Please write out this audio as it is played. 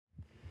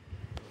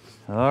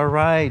All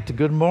right.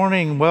 Good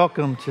morning.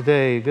 Welcome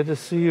today. Good to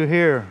see you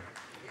here.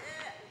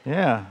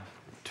 Yeah.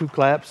 2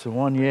 claps and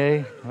 1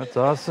 yay. That's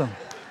awesome.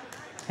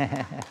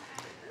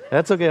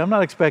 That's okay. I'm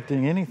not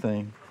expecting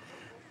anything.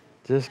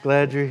 Just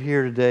glad you're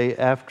here today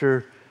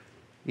after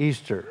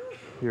Easter,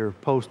 your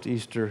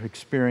post-Easter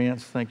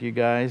experience. Thank you,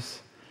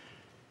 guys.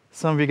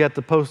 Some of you got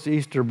the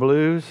post-Easter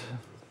blues.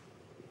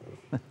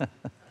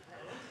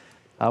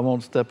 I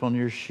won't step on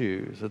your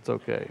shoes. It's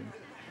okay.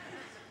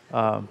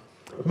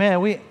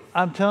 Man,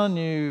 I'm telling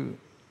you,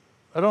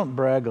 I don't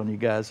brag on you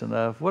guys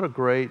enough. What a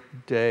great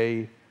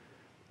day.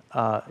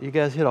 You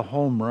guys hit a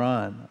home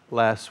run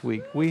last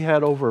week. We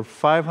had over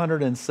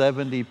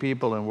 570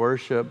 people in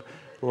worship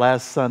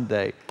last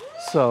Sunday.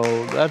 So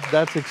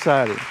that's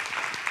exciting.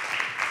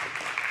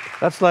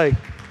 That's like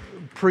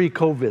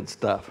pre-COVID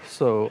stuff.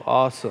 So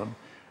awesome.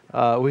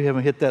 We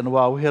haven't hit that in a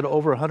while. We had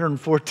over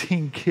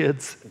 114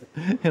 kids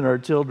in our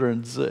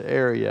children's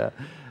area.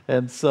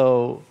 And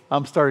so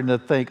I'm starting to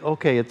think,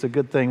 okay, it's a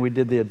good thing we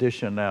did the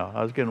addition now.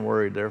 I was getting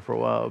worried there for a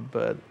while,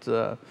 but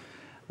the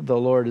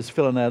Lord is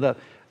filling that up.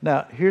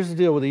 Now, here's the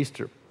deal with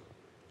Easter.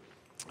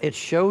 It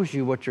shows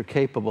you what you're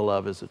capable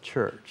of as a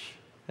church.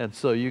 And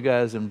so you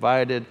guys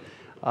invited,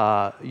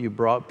 you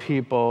brought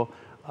people.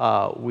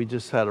 We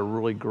just had a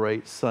really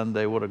great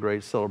Sunday. What a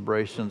great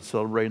celebration,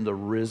 celebrating the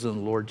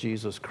risen Lord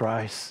Jesus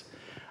Christ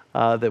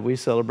that we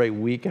celebrate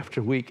week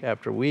after week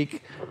after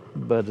week,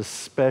 but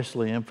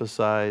especially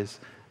emphasize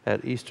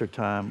at Easter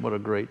time. What a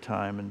great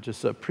time. And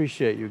just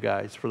appreciate you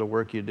guys for the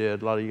work you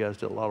did. A lot of you guys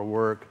did a lot of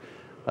work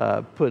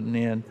putting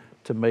in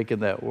to making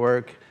that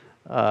work.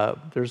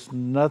 There's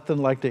nothing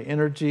like the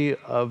energy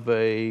of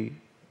a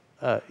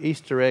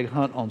Easter egg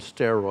hunt on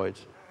steroids.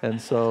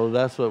 And so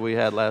that's what we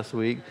had last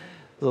week.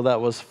 So that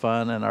was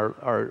fun. And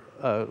our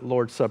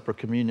Lord's Supper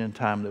communion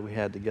time that we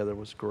had together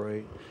was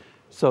great.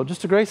 So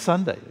just a great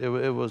Sunday. It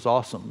was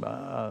awesome.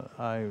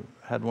 I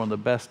had one of the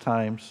best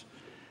times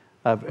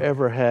I've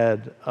ever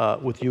had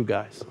with you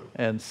guys.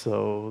 And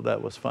so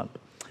that was fun.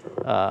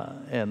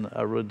 And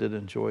I really did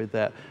enjoy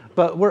that.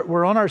 But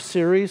we're on our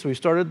series. We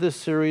started this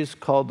series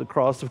called The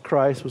Cross of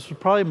Christ, which was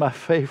probably my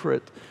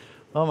favorite.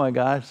 Oh my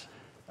gosh.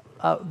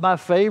 My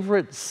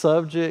favorite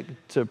subject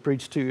to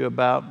preach to you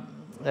about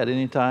at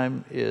any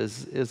time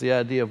is the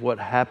idea of what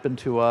happened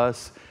to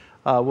us,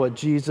 what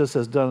Jesus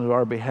has done on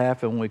our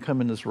behalf, and when we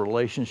come in this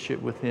relationship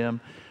with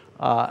Him,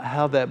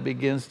 how that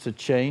begins to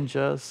change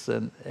us,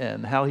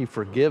 and how He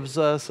forgives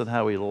us, and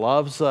how He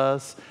loves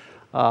us,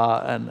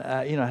 and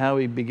how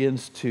He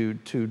begins to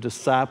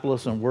disciple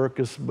us and work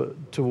us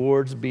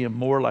towards being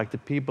more like the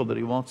people that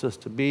He wants us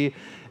to be.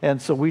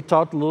 And so we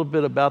talked a little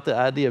bit about the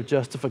idea of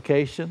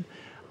justification,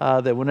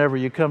 that whenever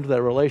you come to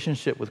that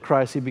relationship with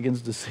Christ, He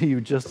begins to see you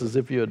just as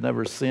if you had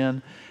never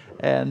sinned.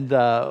 And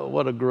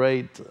what a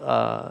great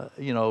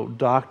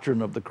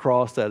doctrine of the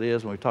cross that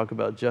is when we talk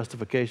about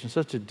justification.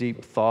 Such a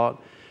deep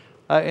thought.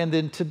 And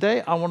then today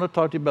I want to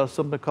talk to you about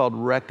something called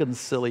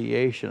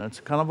reconciliation.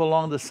 It's kind of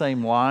along the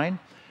same line.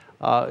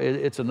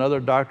 It's another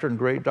doctrine,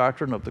 great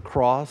doctrine of the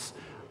cross.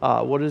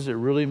 What does it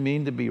really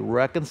mean to be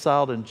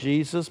reconciled in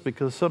Jesus?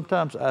 Because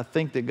sometimes I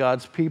think that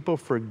God's people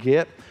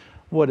forget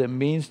what it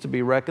means to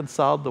be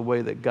reconciled the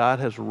way that God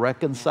has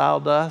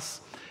reconciled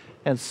us.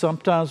 And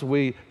sometimes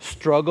we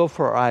struggle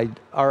for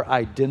our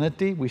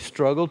identity. We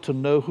struggle to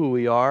know who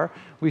we are.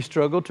 We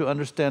struggle to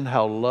understand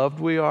how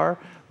loved we are.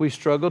 We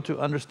struggle to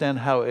understand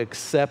how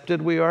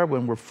accepted we are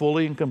when we're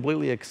fully and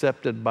completely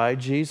accepted by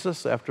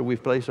Jesus after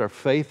we've placed our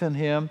faith in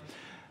Him,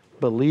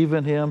 believe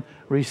in Him,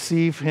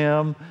 receive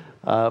Him,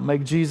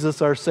 make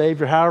Jesus our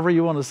Savior. However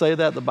you want to say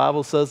that, the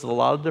Bible says it a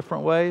lot of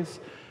different ways.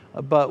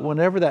 But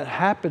whenever that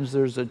happens,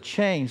 there's a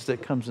change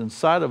that comes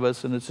inside of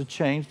us, and it's a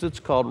change that's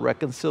called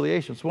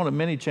reconciliation. It's one of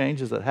many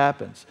changes that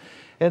happens.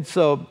 And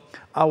so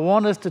I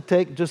want us to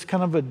take just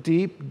kind of a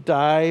deep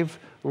dive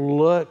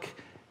look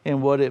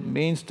in what it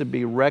means to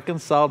be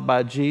reconciled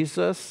by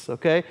Jesus,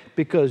 okay?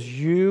 Because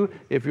you,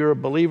 if you're a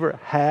believer,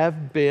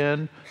 have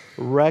been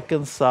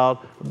reconciled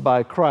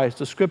by Christ.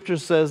 The scripture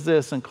says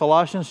this in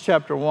Colossians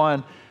chapter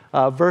 1,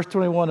 verse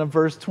 21 and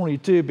verse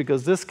 22,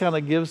 because this kind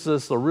of gives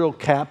us a real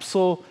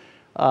capsule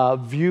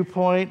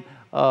viewpoint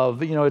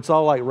of, it's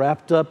all like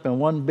wrapped up in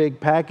one big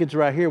package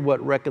right here,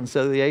 what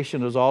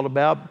reconciliation is all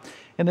about.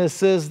 And it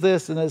says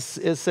this, and it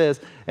says,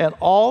 and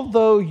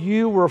although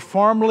you were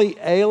formerly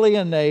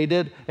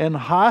alienated and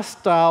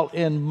hostile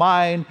in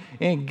mind,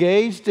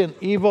 engaged in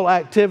evil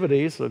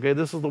activities, okay,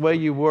 this is the way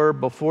you were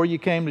before you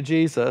came to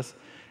Jesus.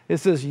 It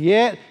says,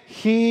 yet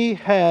He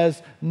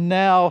has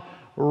now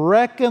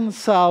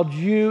reconciled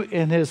you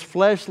in His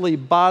fleshly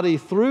body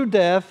through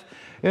death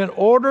in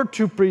order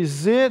to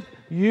present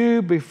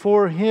you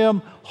before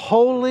Him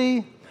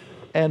holy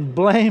and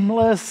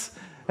blameless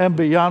and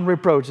beyond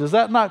reproach. Is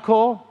that not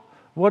cool?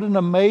 What an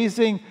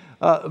amazing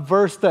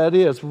verse that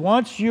is.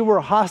 Once you were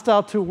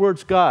hostile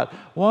towards God,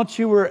 once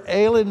you were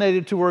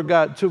alienated towards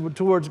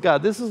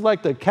God, this is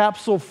like the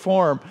capsule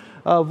form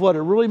of what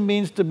it really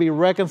means to be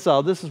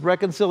reconciled. This is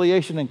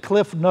reconciliation in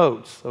Cliff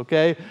Notes,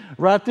 okay?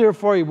 Right there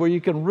for you, where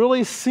you can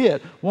really see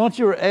it. Once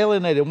you were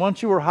alienated,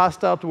 once you were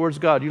hostile towards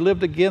God, you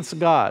lived against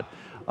God.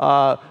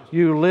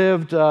 You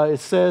lived, it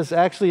says,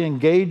 actually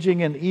engaging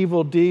in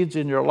evil deeds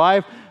in your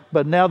life.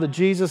 But now that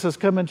Jesus has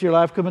come into your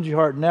life, come into your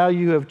heart, now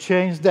you have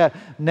changed that.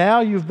 Now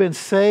you've been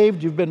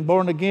saved, you've been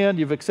born again,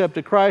 you've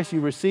accepted Christ,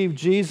 you received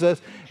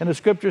Jesus. And the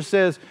scripture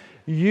says,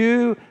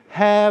 you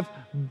have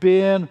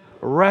been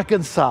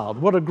reconciled.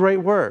 What a great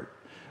word.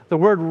 The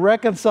word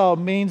reconciled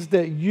means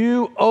that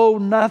you owe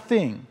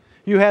nothing.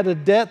 You had a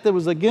debt that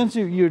was against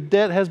you. Your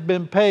debt has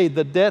been paid.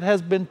 The debt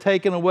has been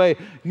taken away.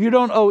 You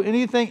don't owe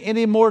anything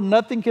anymore.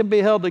 Nothing can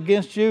be held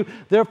against you.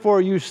 Therefore,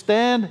 you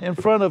stand in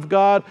front of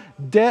God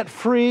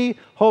debt-free,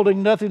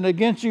 holding nothing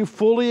against you,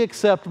 fully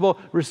acceptable,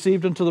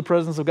 received into the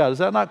presence of God. Is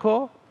that not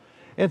cool?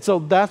 And so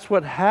that's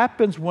what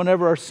happens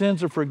whenever our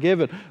sins are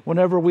forgiven,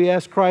 whenever we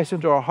ask Christ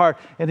into our heart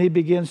and He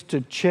begins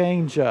to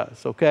change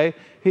us, okay?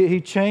 He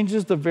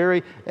changes the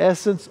very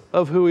essence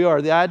of who we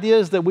are. The idea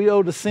is that we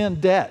owe to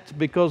sin debt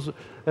because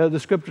the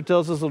scripture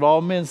tells us that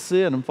all men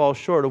sin and fall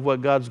short of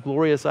what God's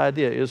glorious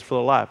idea is for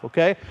the life,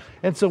 okay?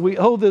 And so we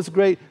owe this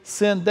great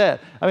sin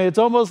debt. I mean, it's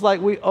almost like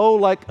we owe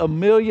like $1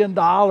 million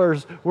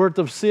worth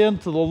of sin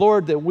to the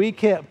Lord that we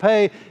can't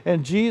pay,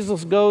 and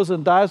Jesus goes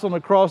and dies on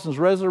the cross and is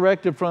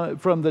resurrected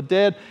from the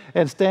dead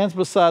and stands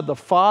beside the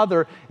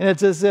Father, and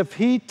it's as if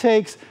He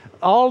takes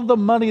all the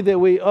money that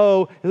we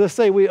owe. Let's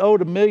say we owed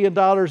 $1 million.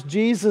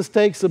 Jesus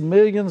takes $1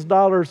 million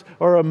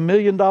or $1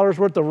 million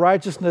worth of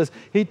righteousness.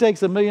 He takes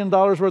 $1 million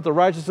worth of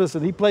righteousness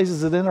and He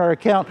places it in our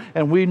account,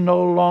 and we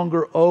no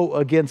longer owe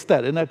against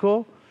that. Isn't that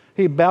cool?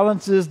 He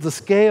balances the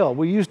scale.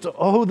 We used to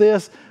owe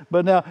this,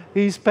 but now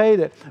He's paid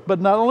it. But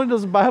not only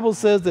does the Bible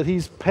says that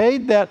He's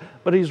paid that,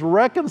 but He's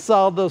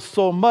reconciled us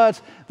so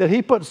much that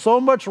He put so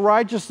much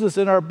righteousness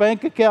in our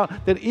bank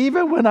account that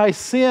even when I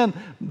sin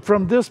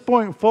from this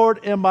point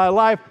forward in my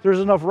life, there's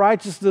enough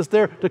righteousness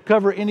there to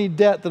cover any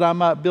debt that I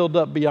might build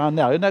up beyond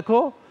now. Isn't that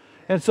cool?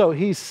 And so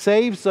He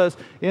saves us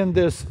in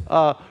this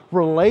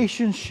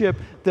relationship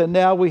that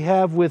now we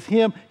have with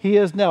Him. He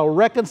has now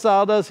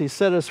reconciled us. He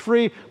set us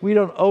free. We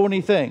don't owe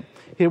anything.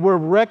 We're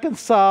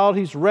reconciled.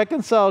 He's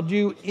reconciled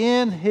you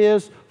in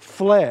His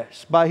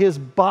flesh by His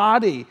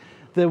body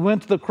that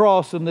went to the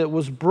cross and that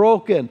was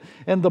broken,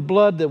 and the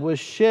blood that was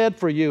shed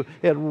for you.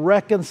 It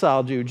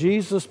reconciled you.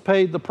 Jesus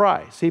paid the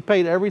price. He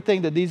paid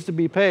everything that needs to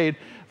be paid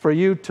for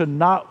you to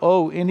not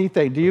owe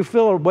anything. Do you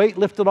feel a weight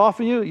lifted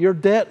off of you? Your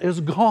debt is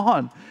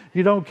gone.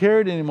 You don't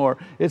carry it anymore.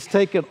 It's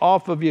taken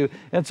off of you.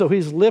 And so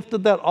He's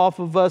lifted that off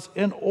of us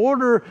in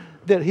order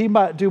that He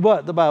might do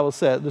what? The Bible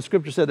said, the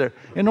scripture said there,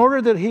 in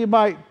order that He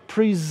might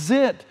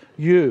present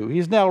you.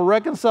 He's now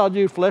reconciled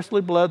you,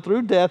 fleshly blood,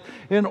 through death,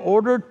 in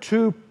order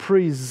to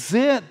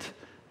present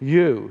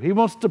you. He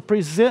wants to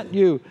present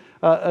you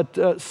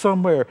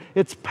somewhere.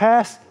 It's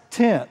past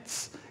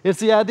tense. It's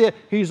the idea,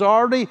 He's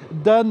already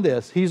done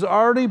this. He's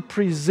already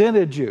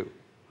presented you,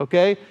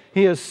 okay?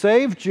 He has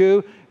saved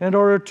you in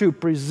order to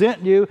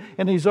present you,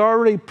 and He's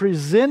already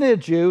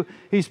presented you.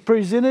 He's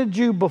presented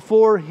you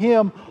before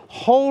Him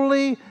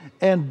holy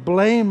and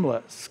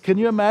blameless. Can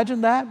you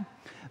imagine that?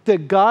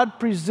 That God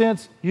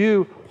presents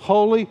you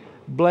holy,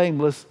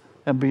 blameless,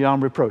 and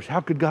beyond reproach.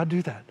 How could God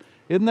do that?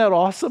 Isn't that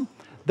awesome?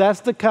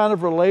 That's the kind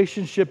of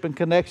relationship and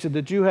connection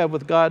that you have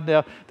with God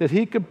now, that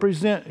He could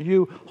present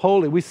you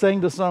holy. We sang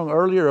the song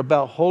earlier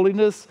about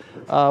holiness.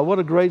 What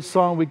a great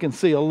song we can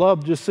see. I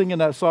love just singing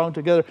that song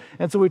together.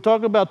 And so we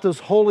talk about this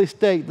holy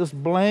state, this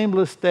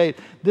blameless state,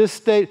 this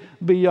state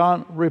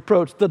beyond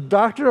reproach. The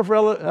doctrine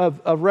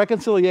of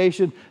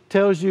reconciliation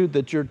tells you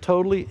that you're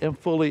totally and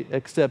fully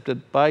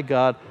accepted by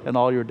God and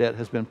all your debt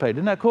has been paid.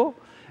 Isn't that cool?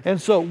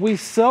 And so we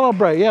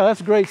celebrate. Yeah,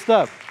 that's great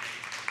stuff.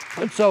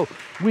 And so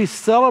we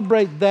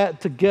celebrate that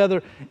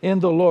together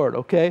in the Lord,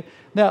 okay?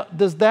 Now,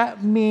 does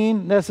that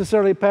mean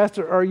necessarily,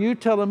 Pastor, are you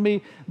telling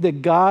me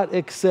that God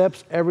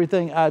accepts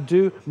everything I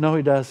do? No,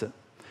 He doesn't.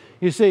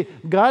 You see,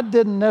 God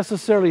didn't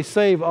necessarily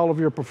save all of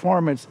your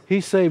performance.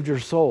 He saved your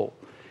soul.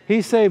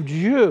 He saved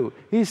you.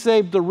 He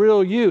saved the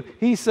real you.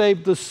 He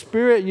saved the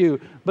spirit you.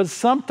 But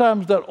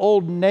sometimes that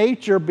old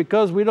nature,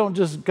 because we don't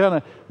just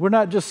we're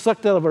not just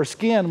sucked out of our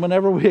skin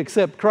whenever we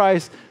accept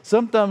Christ,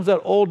 sometimes that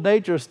old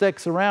nature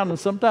sticks around, and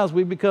sometimes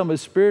we become a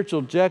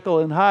spiritual Jekyll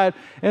and Hyde.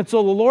 And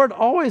so the Lord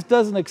always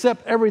doesn't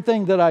accept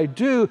everything that I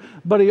do,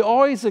 but He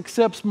always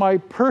accepts my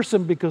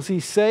person because He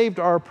saved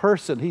our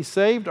person. He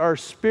saved our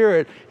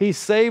spirit. He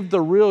saved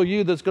the real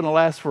you that's going to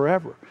last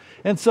forever.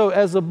 And so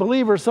as a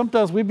believer,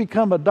 sometimes we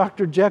become a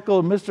Dr. Jekyll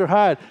and Mr.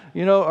 Hyde,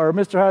 or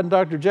Mr. Hyde and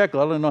Dr.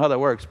 Jekyll. I don't know how that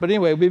works. But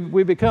anyway,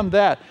 we become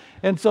that.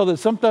 And so that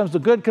sometimes the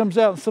good comes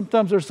out, and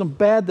sometimes there's some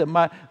bad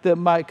that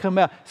might come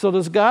out. So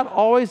does God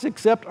always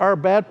accept our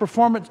bad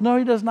performance? No,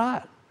 He does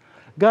not.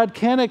 God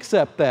can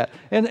accept that.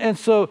 And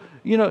so,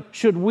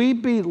 should we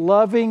be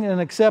loving and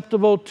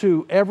acceptable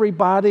to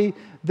everybody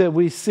that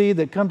we see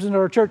that comes into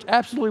our church?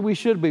 Absolutely we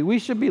should be. We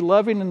should be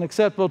loving and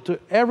acceptable to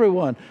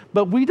everyone.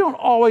 But we don't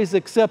always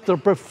accept the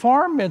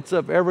performance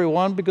of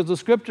everyone, because the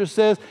scripture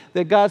says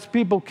that God's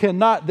people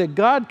cannot, that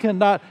God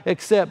cannot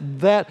accept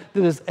that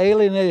is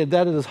alienated,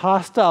 that is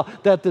hostile,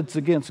 that's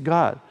against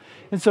God.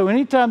 And so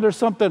anytime there's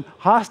something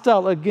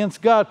hostile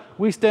against God,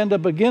 we stand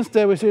up against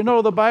that. We say,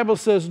 no, the Bible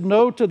says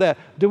no to that.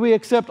 Do we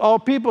accept all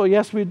people?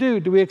 Yes, we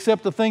do. Do we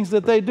accept the things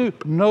that they do?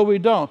 No, we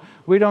don't.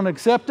 We don't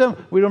accept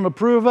them. We don't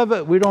approve of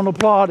it. We don't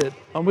applaud it.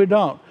 And we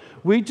don't.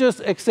 We just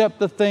accept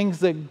the things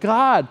that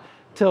God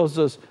tells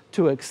us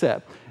to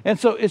accept. And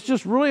so it's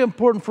just really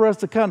important for us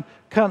to kind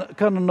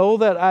of know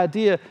that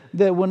idea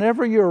that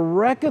whenever you're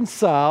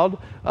reconciled,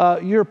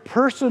 your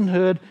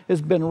personhood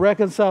has been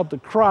reconciled to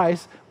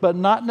Christ, but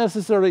not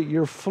necessarily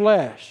your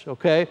flesh,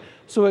 okay?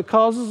 So it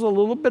causes a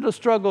little bit of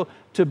struggle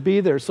to be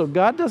there. So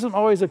God doesn't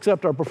always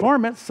accept our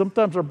performance.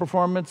 Sometimes our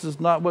performance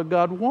is not what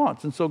God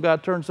wants, and so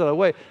God turns that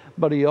away.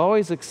 But he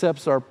always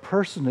accepts our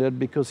personhood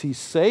because he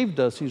saved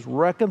us, he's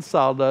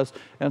reconciled us,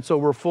 and so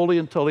we're fully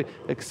and totally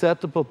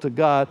acceptable to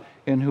God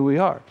in who we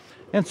are.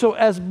 And so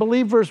as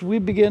believers, we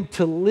begin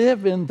to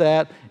live in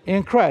that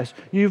in Christ.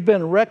 You've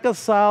been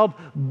reconciled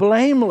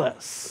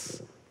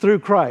blameless through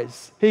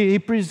Christ. He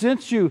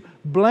presents you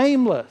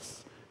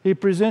blameless. He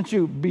presents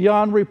you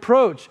beyond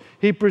reproach.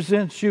 He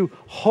presents you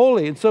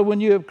holy. And so when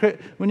you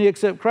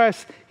accept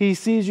Christ, he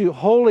sees you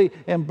holy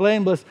and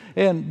blameless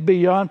and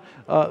beyond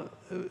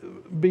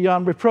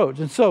reproach.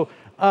 And so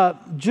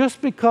just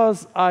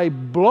because I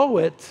blow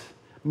it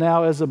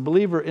now as a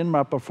believer in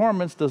my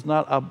performance does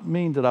not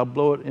mean that I'll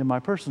blow it in my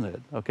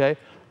personhood, okay?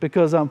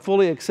 Because I'm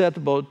fully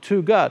acceptable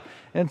to God.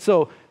 And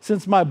so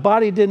since my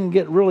body didn't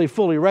get really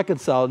fully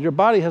reconciled, your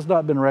body has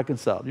not been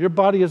reconciled. Your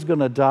body is going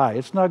to die.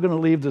 It's not going to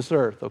leave this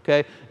earth,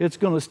 okay? It's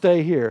going to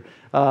stay here.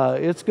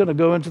 It's going to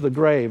go into the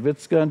grave.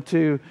 It's going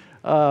to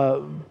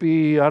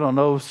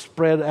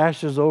spread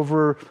ashes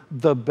over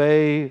the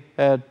bay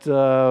at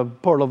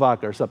Port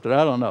Lavaca or something.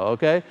 I don't know,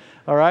 okay?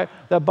 All right?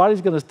 That body's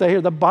going to stay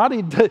here. The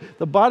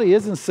body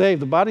isn't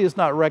saved. The body is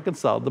not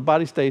reconciled. The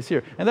body stays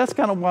here. And that's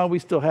kind of why we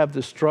still have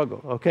this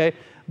struggle, okay?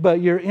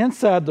 But you're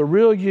inside, the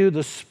real you,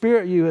 the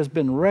spirit you has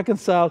been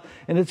reconciled,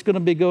 and it's going to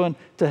be going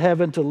to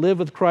heaven to live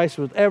with Christ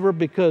forever,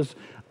 because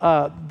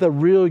the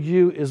real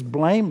you is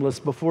blameless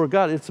before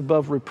God. It's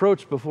above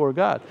reproach before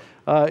God.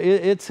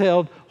 It's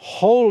held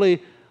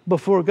holy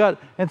before God.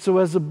 And so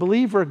as a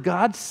believer,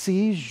 God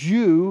sees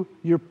you,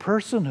 your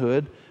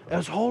personhood,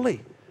 as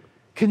holy.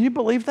 Can you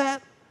believe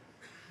that?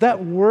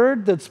 That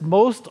word that's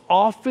most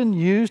often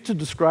used to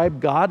describe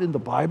God in the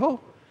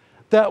Bible,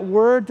 that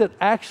word that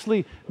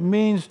actually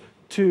means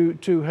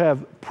to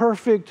have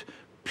perfect,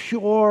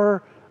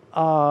 pure,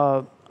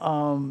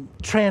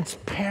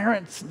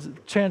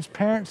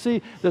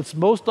 transparency that's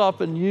most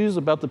often used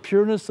about the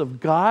pureness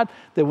of God,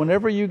 that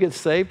whenever you get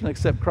saved and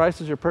accept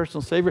Christ as your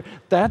personal Savior,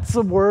 that's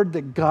the word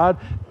that God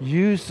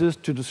uses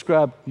to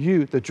describe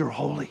you, that you're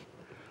holy.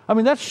 I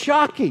mean, that's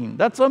shocking.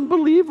 That's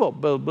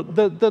unbelievable. But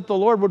that the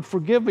Lord would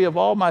forgive me of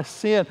all my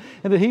sin,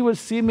 and that he would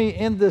see me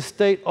in this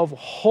state of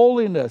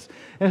holiness.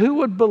 And who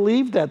would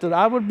believe that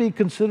I would be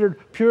considered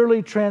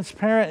purely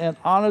transparent and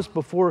honest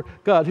before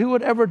God? Who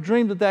would ever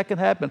dream that that can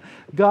happen?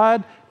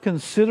 God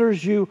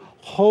considers you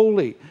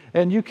holy,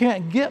 and you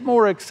can't get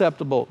more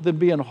acceptable than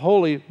being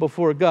holy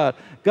before God.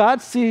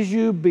 God sees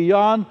you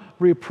beyond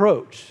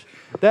reproach.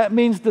 That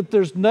means that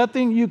there's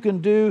nothing you can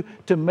do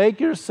to make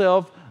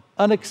yourself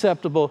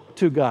unacceptable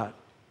to God.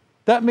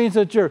 That means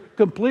that you're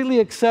completely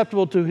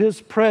acceptable to his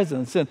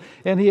presence,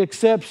 and he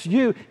accepts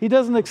you. He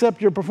doesn't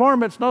accept your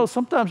performance. No,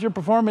 sometimes your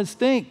performance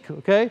stinks,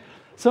 okay?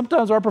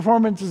 Sometimes our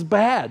performance is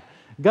bad.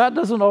 God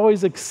doesn't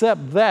always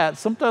accept that.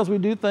 Sometimes we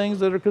do things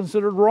that are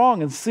considered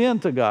wrong and sin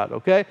to God,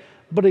 okay?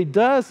 But he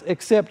does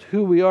accept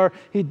who we are.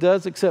 He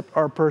does accept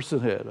our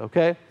personhood,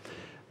 okay?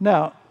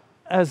 Now,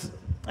 as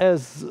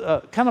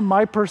kind of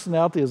my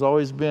personality has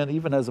always been,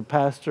 even as a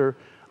pastor,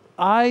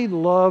 I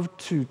love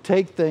to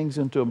take things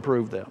and to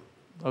improve them,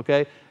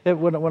 okay?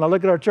 When I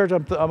look at our church,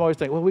 I'm always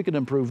thinking, well, we can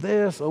improve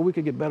this. Oh, we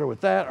could get better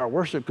with that. Our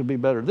worship could be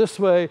better this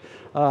way.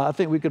 I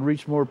think we could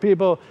reach more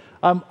people.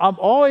 I'm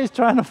always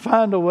trying to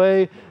find a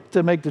way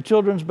to make the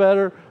children's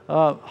better,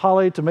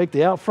 Holly, to make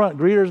the out front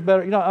greeters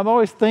better. You know, I'm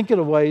always thinking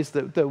of ways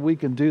that we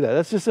can do that.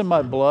 That's just in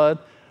my blood.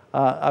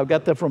 I've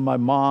got that from my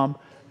mom,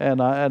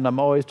 and I'm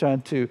always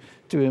trying to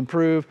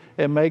improve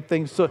and make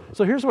things. So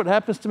here's what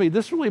happens to me.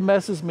 This really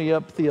messes me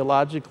up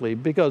theologically,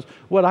 because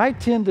what I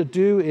tend to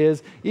do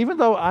is, even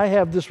though I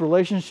have this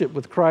relationship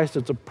with Christ,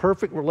 it's a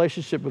perfect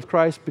relationship with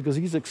Christ because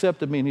he's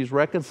accepted me and he's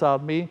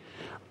reconciled me,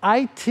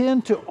 I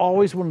tend to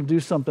always want to do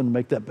something to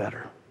make that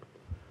better.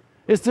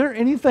 Is there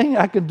anything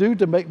I can do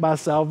to make my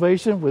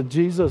salvation with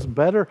Jesus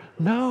better?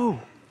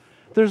 No.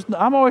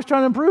 I'm always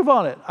trying to improve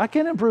on it. I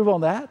can't improve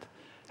on that.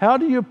 How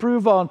do you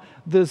improve on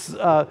this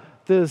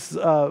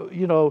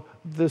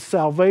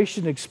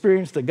salvation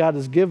experience that God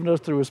has given us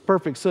through his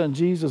perfect son,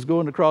 Jesus,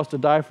 going across to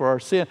die for our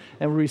sin,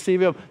 and we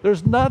receive him?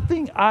 There's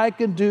nothing I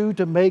can do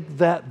to make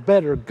that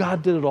better.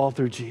 God did it all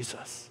through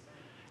Jesus.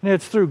 And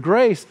it's through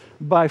grace,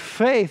 by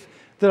faith,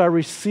 that I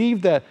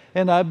receive that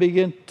and I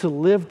begin to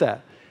live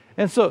that.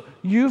 And so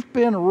you've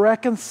been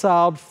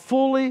reconciled,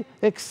 fully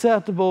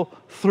acceptable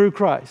through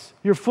Christ.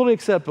 You're fully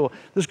acceptable.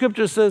 The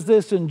scripture says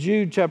this in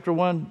Jude chapter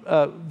 1,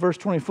 verse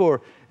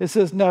 24. It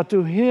says, now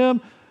to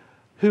him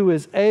who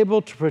is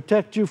able to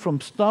protect you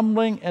from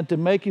stumbling and to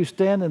make you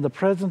stand in the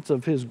presence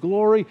of his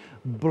glory,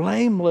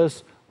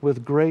 blameless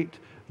with great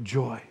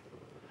joy.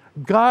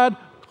 God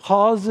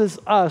causes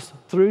us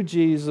through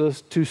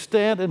Jesus to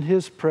stand in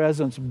his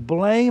presence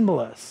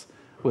blameless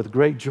with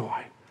great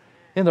joy.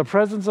 In the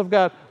presence of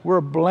God,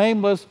 we're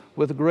blameless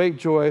with great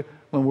joy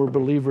when we're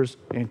believers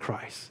in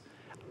Christ.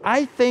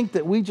 I think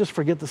that we just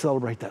forget to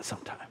celebrate that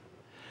sometime.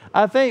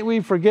 I think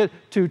we forget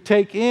to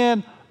take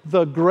in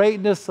the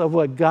greatness of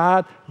what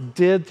God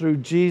did through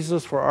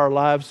Jesus for our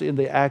lives in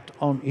the act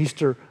on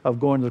Easter of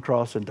going to the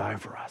cross and dying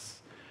for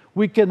us.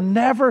 We can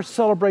never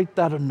celebrate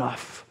that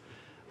enough.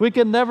 We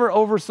can never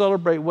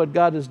over-celebrate what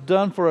God has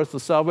done for us, the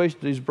salvation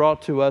that he's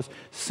brought to us.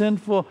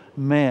 Sinful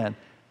man,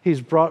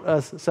 he's brought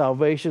us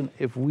salvation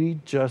if we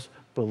just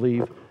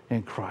believe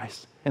in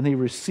Christ. And he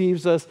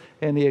receives us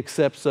and he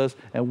accepts us.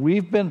 And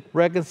we've been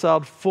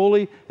reconciled,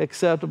 fully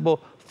acceptable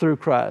through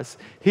Christ.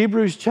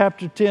 Hebrews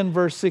chapter 10,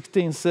 verse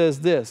 16 says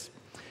this,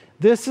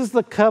 this is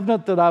the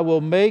covenant that I will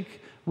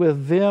make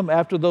with them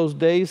after those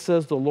days,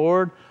 says the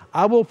Lord.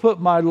 I will put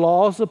my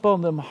laws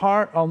upon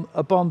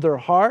their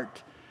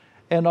heart,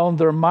 and on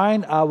their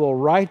mind I will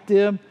write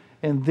them.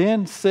 And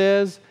then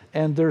says,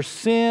 and their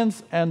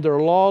sins and their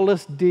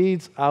lawless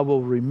deeds I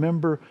will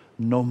remember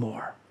no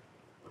more.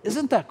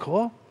 Isn't that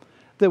cool?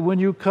 That when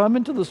you come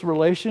into this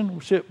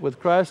relationship with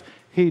Christ,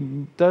 he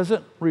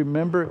doesn't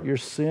remember your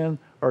sin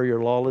or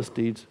your lawless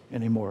deeds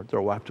anymore.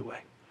 They're wiped away.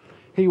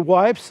 He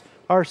wipes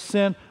our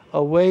sin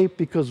away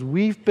because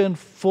we've been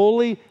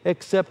fully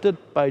accepted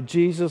by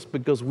Jesus,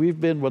 because we've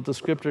been what the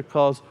scripture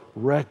calls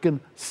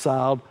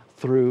reconciled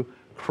through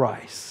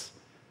Christ.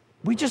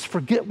 We just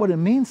forget what it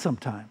means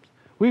sometimes.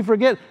 We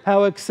forget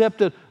how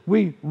accepted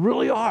we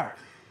really are.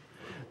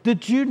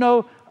 Did you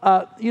know,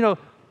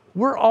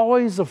 we're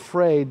always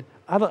afraid.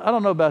 I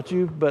don't know about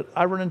you, but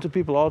I run into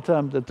people all the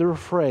time that they're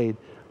afraid.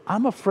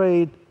 I'm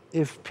afraid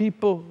if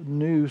people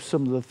knew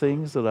some of the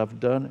things that I've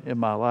done in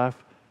my life,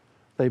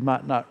 they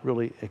might not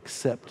really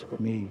accept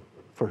me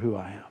for who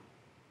I am.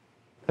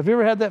 Have you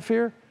ever had that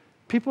fear?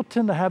 People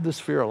tend to have this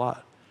fear a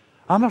lot.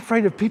 I'm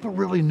afraid if people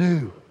really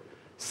knew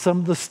some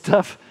of the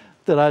stuff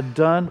that I'd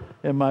done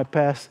in my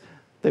past,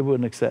 they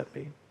wouldn't accept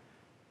me.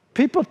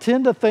 People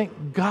tend to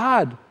think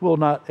God will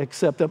not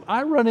accept them.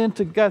 I run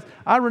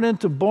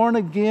into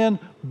born-again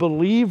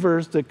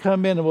believers that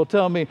come in and will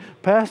tell me,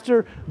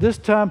 Pastor, this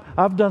time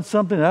I've done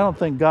something I don't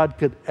think God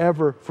could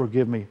ever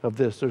forgive me of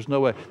this. There's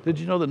no way. Did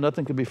you know that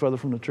nothing could be further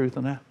from the truth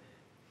than that?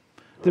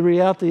 The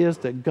reality is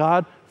that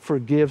God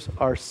forgives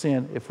our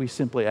sin if we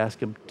simply ask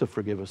him to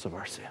forgive us of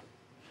our sin.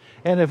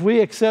 And if we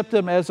accept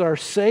him as our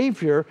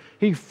Savior,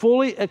 he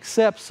fully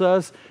accepts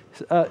us,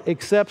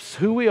 accepts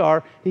who we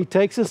are. He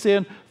takes us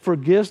in,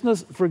 forgives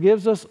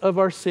us of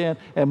our sin,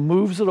 and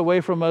moves it away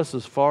from us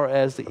as far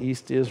as the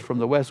east is from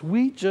the west.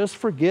 We just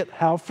forget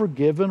how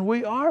forgiven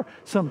we are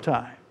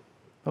sometimes,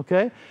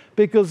 okay?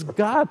 Because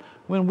God,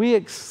 when we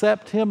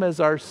accept him as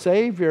our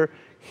Savior,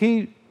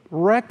 he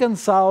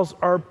reconciles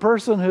our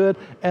personhood,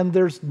 and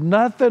there's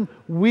nothing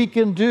we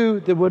can do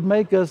that would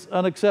make us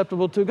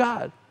unacceptable to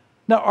God.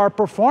 Now, our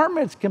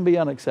performance can be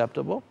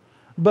unacceptable,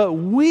 but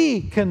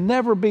we can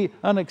never be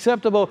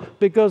unacceptable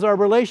because our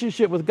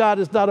relationship with God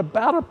is not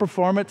about a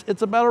performance,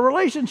 it's about a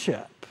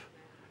relationship.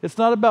 It's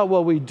not about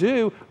what we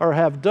do or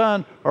have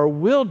done or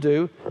will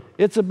do.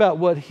 It's about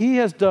what he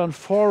has done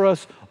for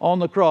us on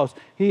the cross.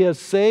 He has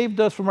saved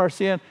us from our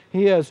sin.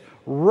 He has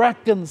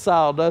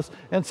reconciled us.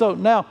 And so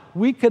now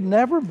we could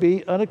never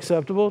be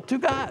unacceptable to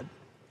God.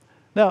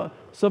 Now,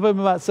 some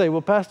people might say,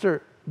 well,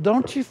 Pastor,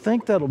 don't you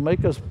think that'll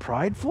make us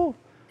prideful?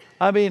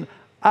 I mean,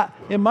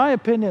 in my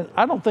opinion,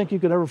 I don't think you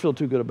can ever feel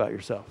too good about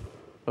yourself,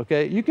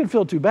 okay? You can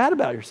feel too bad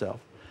about yourself,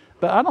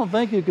 but I don't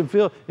think you can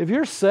feel, if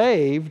you're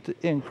saved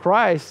in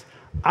Christ,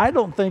 I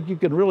don't think you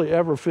can really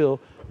ever feel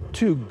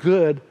too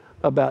good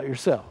about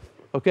yourself,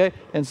 okay?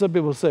 And some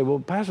people say, well,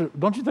 Pastor,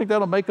 don't you think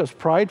that'll make us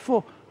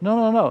prideful?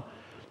 No.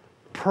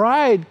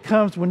 Pride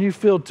comes when you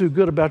feel too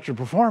good about your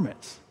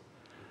performance.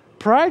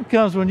 Pride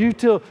comes when you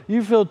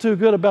feel too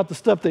good about the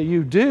stuff that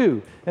you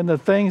do and the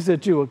things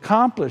that you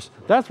accomplish.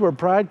 That's where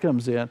pride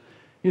comes in.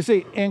 You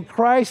see, in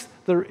Christ,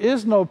 there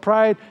is no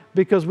pride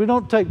because we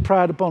don't take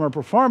pride upon our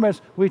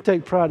performance. We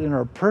take pride in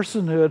our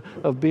personhood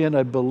of being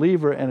a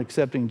believer and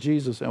accepting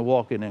Jesus and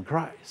walking in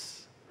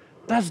Christ.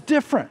 That's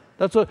different.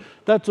 That's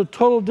a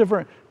total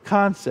different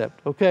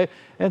concept, okay?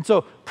 And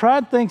so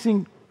pride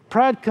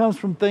comes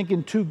from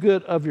thinking too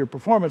good of your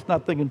performance,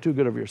 not thinking too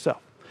good of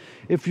yourself.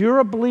 If you're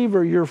a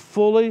believer, you're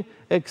fully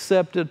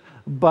accepted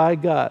by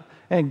God.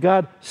 And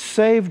God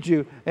saved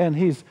you, and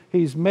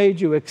He's made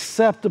you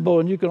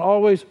acceptable, and you can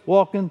always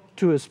walk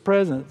into His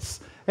presence.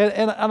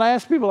 And I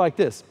ask people like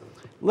this.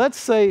 Let's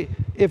say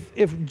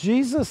if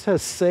Jesus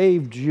has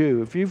saved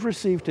you, if you've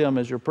received Him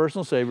as your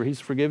personal Savior,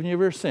 He's forgiven you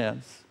of your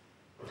sins,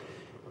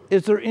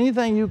 is there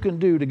anything you can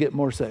do to get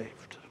more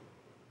saved?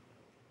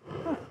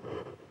 No,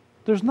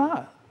 there's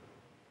not.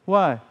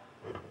 Why?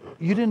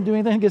 You didn't do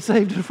anything to get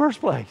saved in the first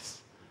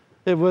place.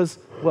 It was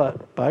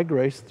what? By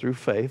grace through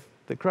faith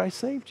that Christ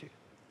saved you.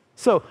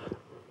 So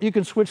you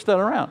can switch that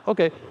around.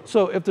 Okay,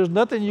 so if there's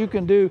nothing you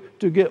can do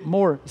to get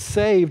more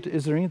saved,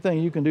 is there anything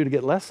you can do to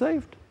get less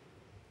saved?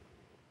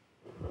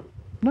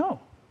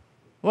 No.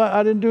 Well,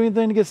 I didn't do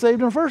anything to get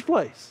saved in the first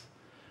place.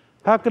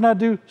 How can I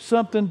do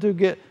something to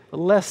get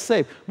less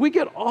saved? We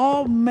get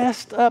all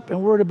messed up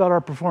and worried about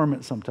our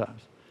performance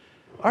sometimes.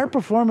 Our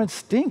performance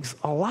stinks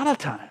a lot of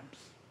times,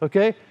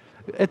 okay?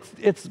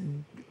 It's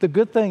the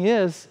good thing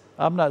is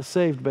I'm not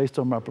saved based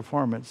on my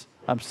performance.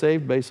 I'm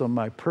saved based on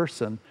my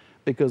person,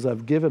 because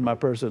I've given my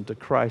person to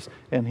Christ,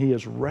 and He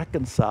has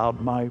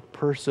reconciled my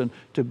person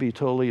to be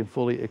totally and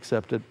fully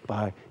accepted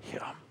by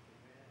Him.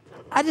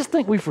 I just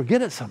think we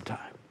forget it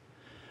sometimes.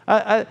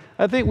 I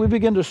think we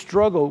begin to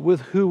struggle with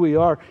who we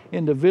are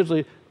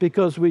individually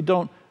because we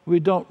don't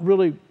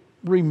really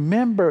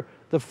remember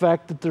the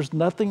fact that there's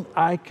nothing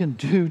I can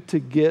do to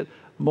get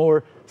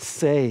more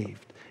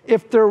saved.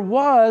 If there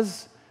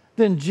was,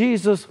 then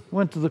Jesus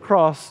went to the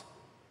cross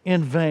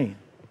in vain.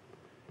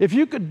 If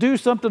you could do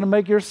something to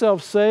make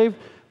yourself saved,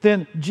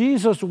 then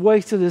Jesus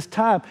wasted His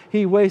time.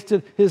 He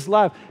wasted His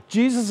life.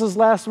 Jesus'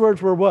 last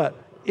words were what?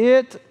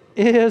 It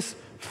is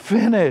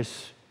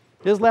finished.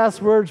 His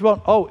last words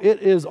weren't, oh,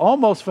 it is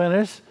almost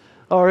finished,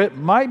 or it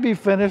might be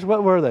finished.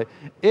 What were they?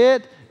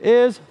 It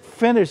is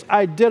finished.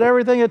 I did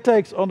everything it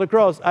takes on the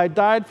cross. I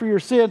died for your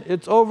sin.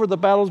 It's over. The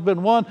battle's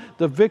been won.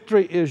 The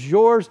victory is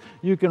yours.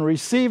 You can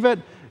receive it.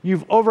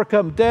 You've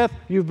overcome death.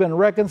 You've been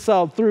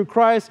reconciled through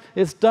Christ.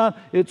 It's done.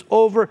 It's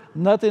over.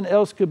 Nothing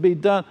else could be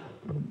done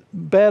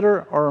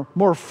better or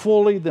more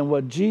fully than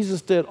what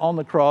Jesus did on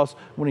the cross,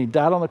 when He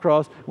died on the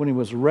cross, when He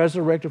was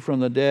resurrected from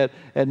the dead.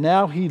 And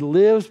now He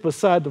lives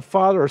beside the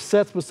Father, or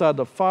sits beside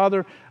the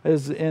Father,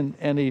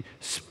 and He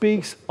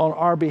speaks on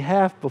our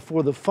behalf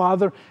before the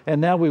Father.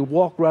 And now we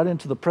walk right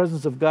into the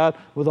presence of God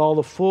with all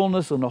the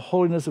fullness and the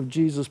holiness of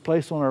Jesus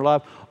placed on our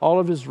life, all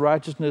of His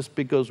righteousness,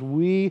 because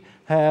we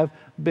have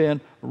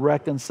been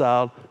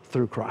reconciled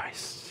through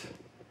Christ.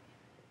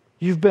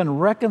 You've been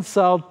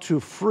reconciled to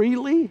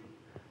freely,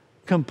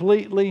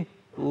 completely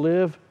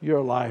live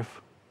your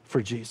life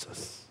for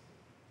Jesus.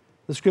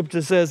 The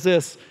scripture says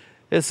this.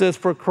 It says,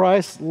 for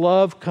Christ's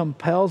love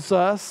compels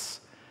us,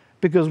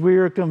 because we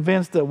are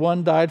convinced that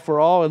one died for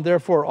all, and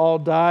therefore all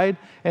died.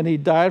 And He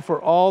died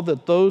for all,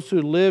 that those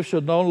who live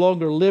should no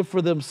longer live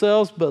for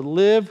themselves, but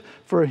live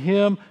for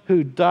Him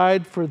who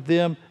died for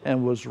them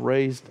and was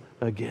raised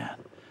again.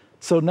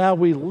 So now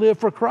we live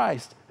for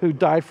Christ, who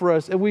died for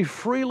us, and we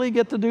freely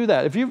get to do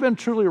that. If you've been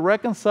truly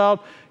reconciled,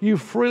 you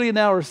freely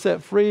now are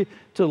set free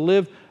to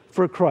live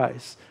for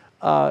Christ.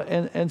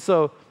 And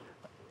so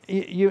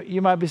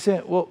you might be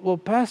saying, well,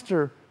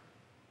 Pastor,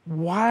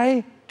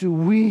 why do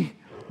we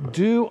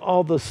do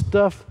all the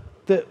stuff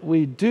that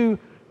we do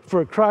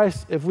for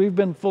Christ if we've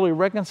been fully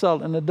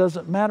reconciled and it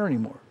doesn't matter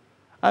anymore?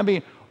 I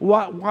mean,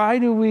 why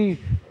do we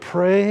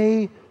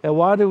pray, and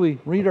why do we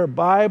read our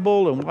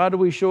Bible, and why do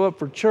we show up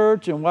for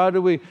church, and why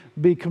do we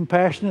be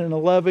compassionate and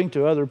loving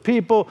to other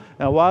people,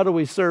 and why do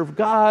we serve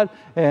God,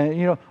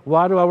 and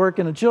why do I work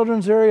in the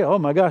children's area? Oh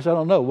my gosh, I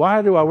don't know.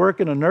 Why do I work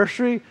in a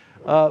nursery?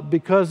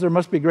 Because there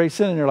must be great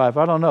sin in your life.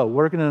 I don't know.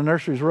 Working in a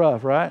nursery is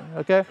rough, right?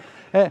 Okay.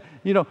 And,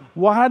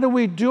 why do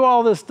we do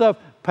all this stuff,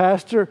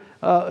 Pastor?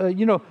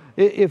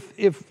 If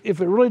it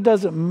really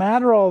doesn't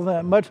matter all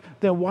that much,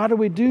 then why do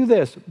we do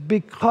this?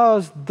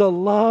 Because the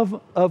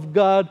love of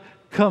God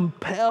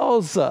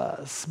compels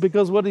us.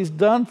 Because what He's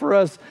done for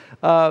us,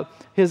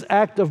 His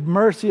act of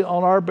mercy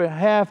on our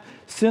behalf,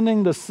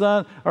 sending the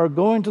Son, or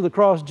going to the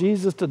cross,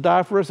 Jesus, to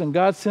die for us, and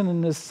God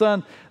sending His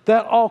Son,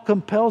 that all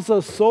compels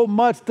us so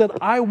much that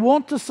I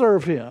want to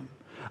serve Him.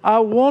 I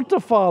want to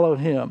follow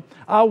Him.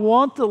 I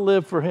want to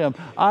live for Him.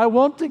 I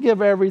want to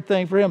give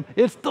everything for Him.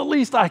 It's the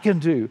least I can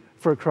do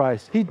for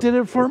Christ. He did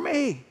it for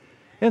me.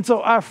 And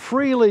so I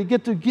freely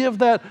get to give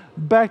that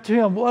back to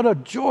Him. What a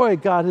joy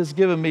God has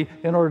given me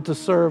in order to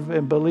serve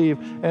and believe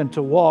and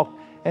to walk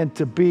and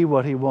to be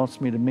what He wants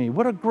me to be.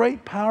 What a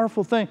great,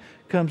 powerful thing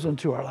comes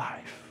into our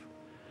life.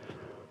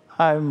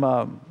 I'm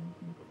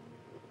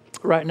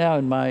right now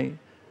in my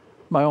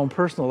own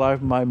personal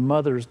life, my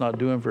mother's not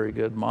doing very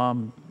good.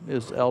 Mom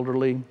is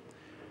elderly.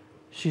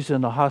 She's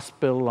in the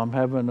hospital. I'm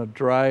having a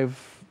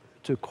drive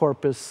to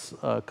Corpus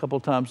a couple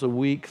times a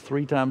week,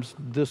 3 times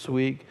this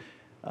week,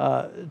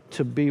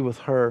 to be with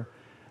her.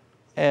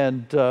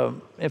 And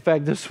in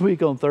fact, this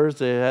week on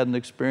Thursday, I had an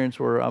experience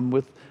where I'm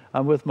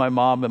with my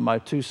mom and my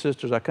 2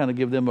 sisters. I kind of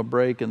give them a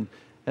break, and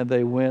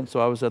they went. So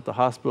I was at the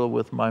hospital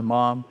with my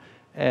mom,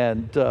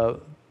 and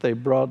they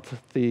brought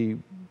the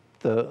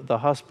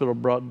hospital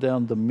brought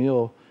down the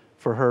meal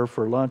for her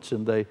for lunch,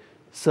 and they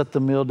set the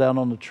meal down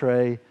on the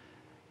tray,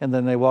 and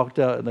then they walked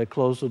out and they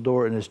closed the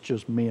door, and it's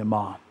just me and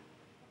Mom.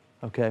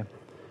 Okay?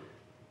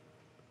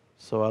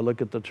 So I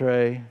look at the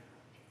tray,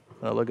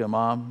 and I look at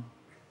Mom.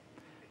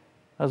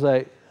 I was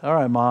like, all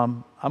right,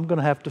 Mom, I'm going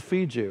to have to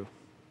feed you.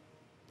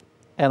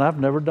 And I've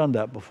never done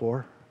that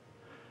before.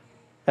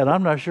 And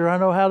I'm not sure I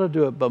know how to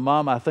do it, but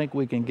Mom, I think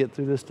we can get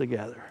through this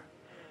together.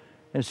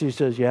 And she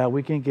says, yeah,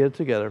 we can get it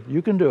together.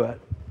 You can do it.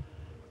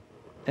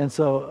 And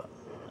so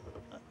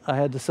I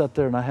had to sit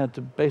there and I had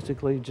to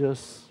basically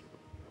just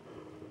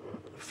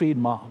feed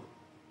Mom.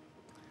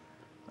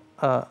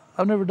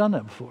 I've never done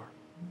that before.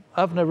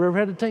 I've never ever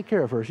had to take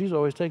care of her. She's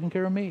always taken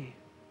care of me.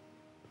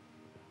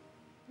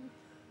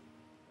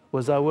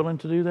 Was I willing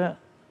to do that?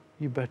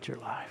 You bet your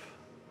life.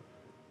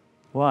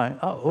 Why?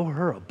 I owe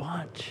her a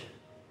bunch.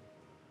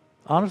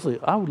 Honestly,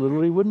 I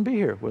literally wouldn't be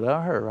here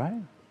without her,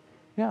 right?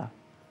 Yeah.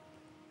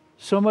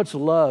 So much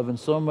love and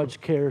so much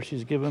care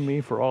she's given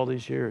me for all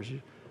these years.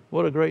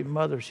 What a great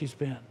mother she's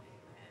been.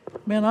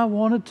 Man, I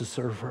wanted to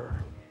serve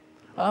her.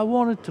 I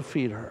wanted to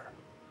feed her.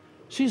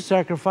 She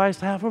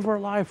sacrificed half of her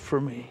life for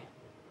me.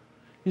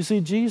 You see,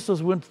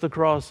 Jesus went to the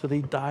cross and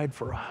he died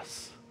for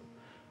us.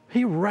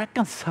 He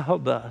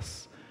reconciled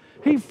us.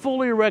 He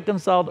fully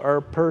reconciled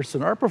our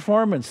person. Our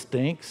performance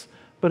stinks,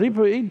 but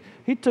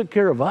he took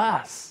care of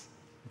us,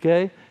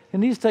 okay?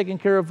 And he's taking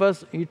care of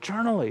us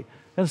eternally.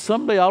 And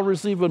someday I'll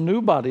receive a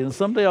new body, and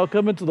someday I'll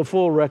come into the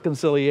full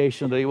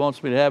reconciliation that he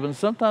wants me to have. And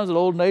sometimes the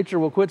old nature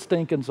will quit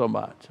stinking so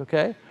much,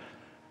 okay?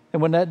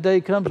 And when that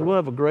day comes, we'll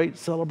have a great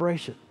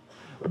celebration.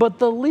 But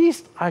the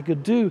least I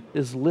could do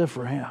is live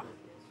for him.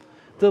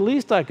 The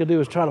least I could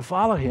do is try to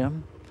follow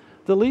him.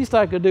 The least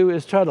I could do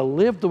is try to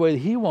live the way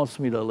he wants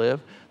me to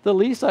live. The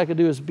least I could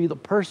do is be the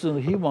person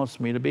that he wants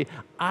me to be.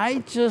 I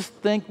just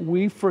think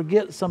we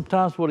forget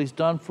sometimes what he's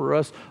done for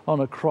us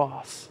on a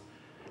cross.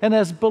 And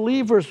as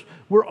believers,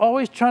 we're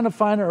always trying to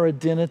find our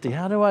identity.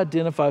 How do I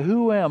identify?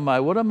 Who am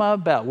I? What am I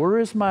about? Where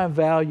is my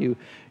value?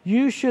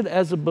 You should,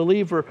 as a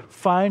believer,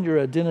 find your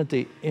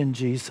identity in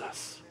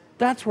Jesus.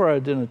 That's where our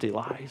identity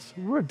lies.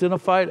 We're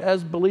identified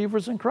as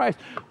believers in Christ.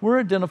 We're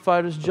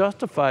identified as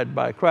justified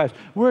by Christ.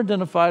 We're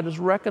identified as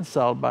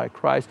reconciled by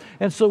Christ.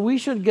 And so we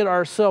should get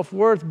our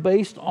self-worth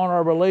based on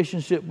our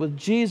relationship with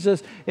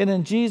Jesus. And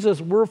in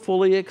Jesus, we're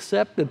fully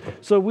accepted.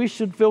 So we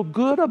should feel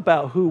good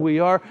about who we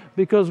are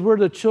because we're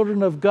the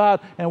children of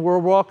God and we're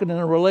walking in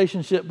a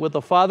relationship with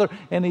the Father.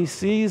 And he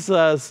sees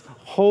us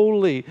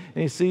holy,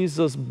 and he sees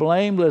us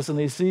blameless, and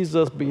he sees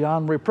us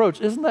beyond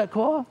reproach. Isn't that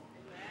cool?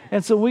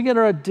 And so we get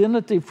our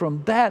identity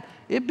from that.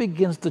 It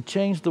begins to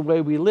change the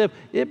way we live.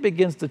 It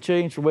begins to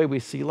change the way we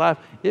see life.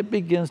 It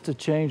begins to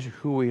change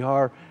who we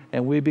are.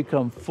 And we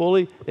become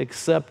fully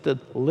accepted,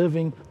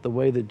 living the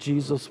way that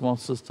Jesus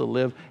wants us to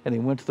live. And he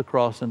went to the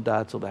cross and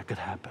died so that could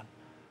happen.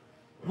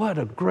 What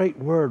a great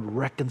word,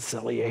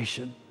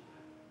 reconciliation.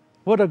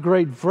 What a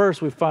great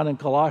verse we find in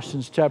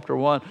Colossians chapter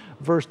 1,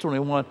 verse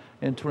 21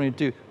 and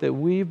 22, that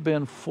we've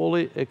been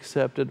fully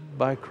accepted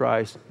by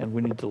Christ and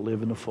we need to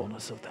live in the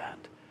fullness of that.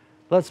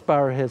 Let's bow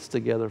our heads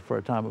together for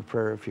a time of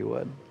prayer, if you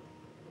would.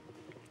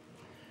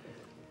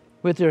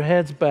 With your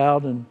heads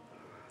bowed and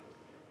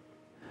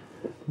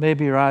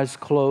maybe your eyes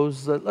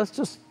closed, let's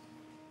just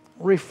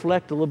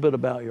reflect a little bit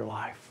about your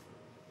life.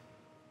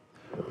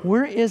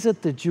 Where is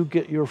it that you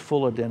get your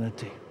full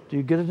identity? Do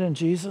you get it in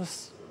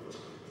Jesus?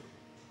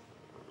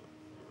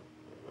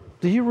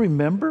 Do you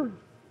remember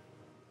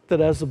that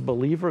as a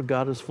believer,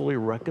 God has fully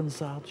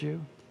reconciled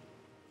you?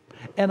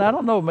 And I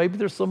don't know, maybe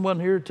there's someone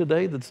here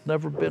today that's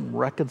never been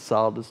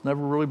reconciled, that's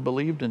never really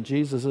believed in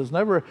Jesus, has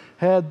never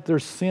had their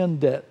sin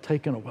debt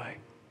taken away.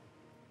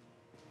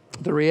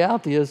 The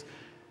reality is,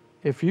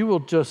 if you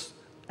will just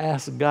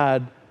ask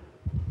God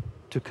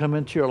to come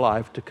into your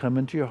life, to come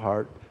into your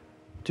heart,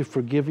 to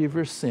forgive you of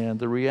your sin,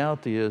 the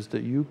reality is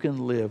that you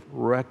can live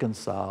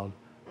reconciled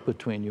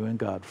between you and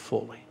God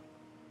fully.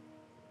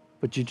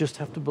 But you just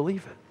have to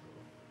believe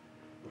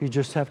it. You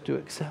just have to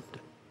accept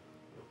it.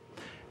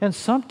 And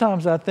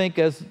sometimes I think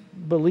as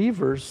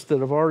believers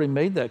that have already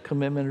made that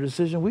commitment or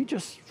decision, we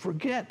just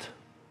forget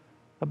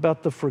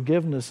about the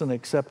forgiveness and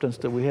acceptance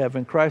that we have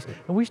in Christ.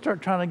 And we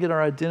start trying to get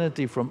our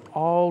identity from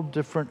all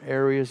different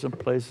areas and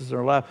places in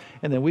our life.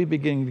 And then we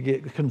begin to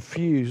get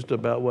confused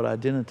about what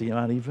identity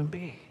might even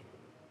be.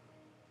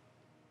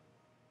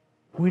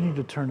 We need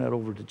to turn that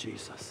over to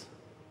Jesus.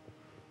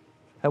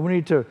 And we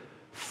need to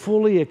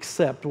fully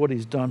accept what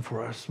he's done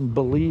for us and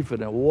believe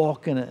it and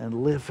walk in it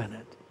and live in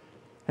it.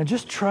 And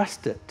just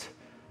trust it.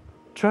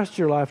 Trust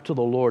your life to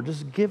the Lord.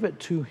 Just give it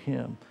to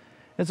him.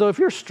 And so if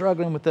you're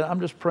struggling with that, I'm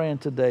just praying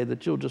today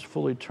that you'll just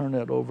fully turn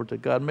that over to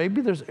God.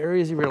 Maybe there's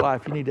areas of your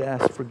life you need to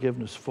ask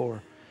forgiveness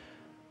for,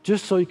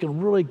 just so you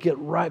can really get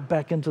right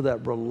back into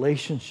that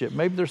relationship.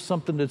 Maybe there's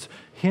something that's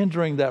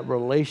hindering that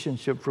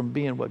relationship from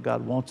being what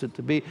God wants it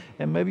to be.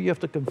 And maybe you have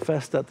to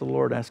confess that to the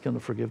Lord, ask him to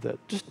forgive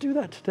that. Just do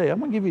that today. I'm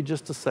going to give you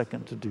just a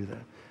second to do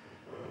that.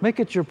 Make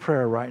it your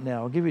prayer right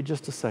now. I'll give you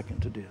just a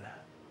second to do that.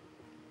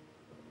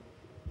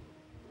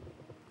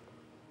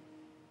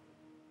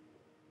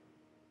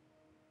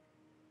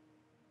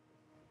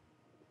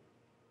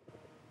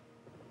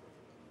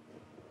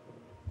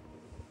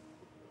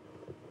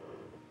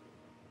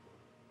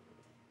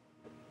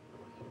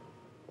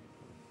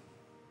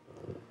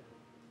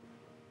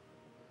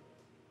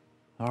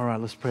 All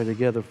right, let's pray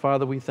together.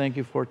 Father, we thank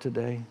you for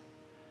today.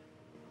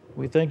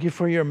 We thank you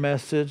for your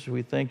message.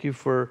 We thank you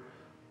for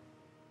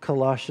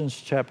Colossians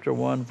chapter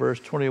 1, verse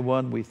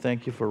 21. We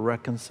thank you for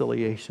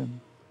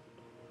reconciliation.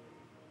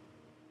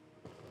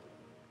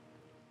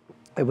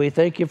 And we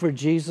thank you for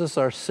Jesus,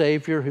 our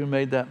Savior, who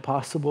made that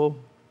possible.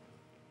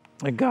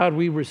 And God,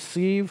 we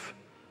receive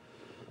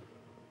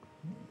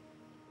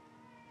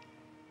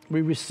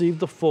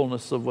the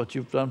fullness of what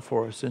you've done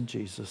for us in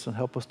Jesus, and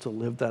help us to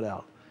live that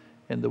out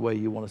in the way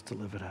you want us to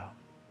live it out.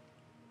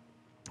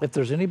 If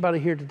there's anybody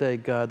here today,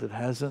 God, that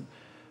hasn't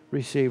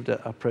received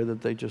it, I pray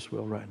that they just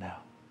will right now.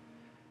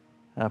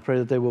 And I pray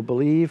that they will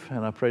believe,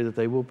 and I pray that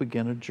they will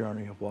begin a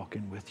journey of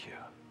walking with you.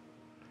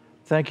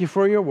 Thank you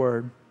for your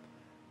word.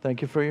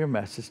 Thank you for your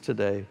message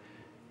today.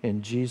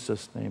 In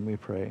Jesus' name we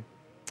pray.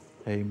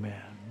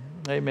 Amen.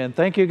 Amen.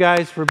 Thank you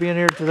guys for being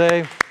here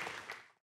today.